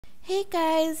Hey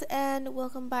guys, and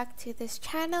welcome back to this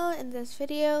channel. In this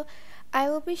video I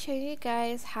will be showing you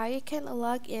guys how you can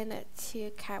log in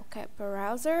to CapCut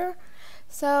browser.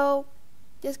 So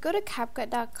just go to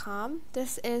CapCut.com.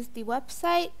 This is the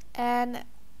website, and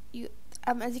you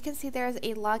as you can see, there's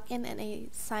a login and a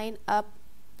sign up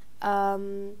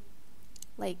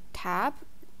tab.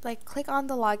 Click on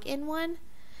the login one,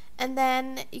 and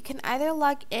then you can either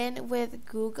log in with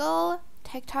Google,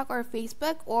 TikTok, or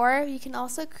Facebook, or you can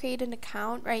also create an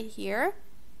account right here.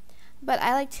 But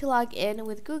I like to log in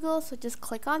with Google, so just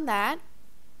click on that.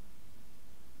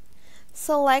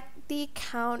 Select the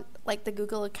account, like the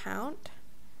Google account,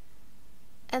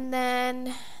 and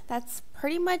then that's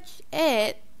pretty much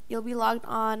it. You'll be logged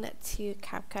on to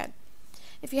CapCut.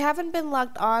 If you haven't been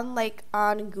logged on, like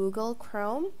on Google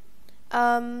Chrome,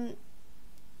 you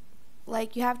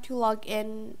have to log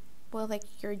in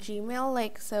with your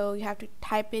Gmail, so you have to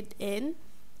type it in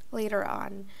later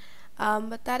on.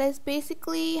 But that is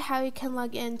basically how you can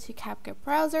log into CapCut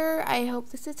browser. I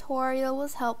hope this tutorial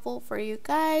was helpful for you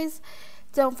guys.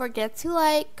 Don't forget to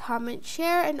like, comment,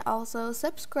 share, and also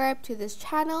subscribe to this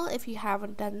channel if you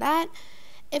haven't done that.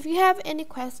 If you have any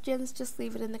questions, just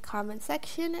leave it in the comment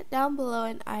section down below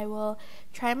and I will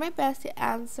try my best to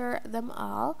answer them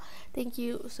all. Thank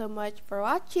you so much for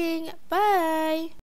watching. Bye!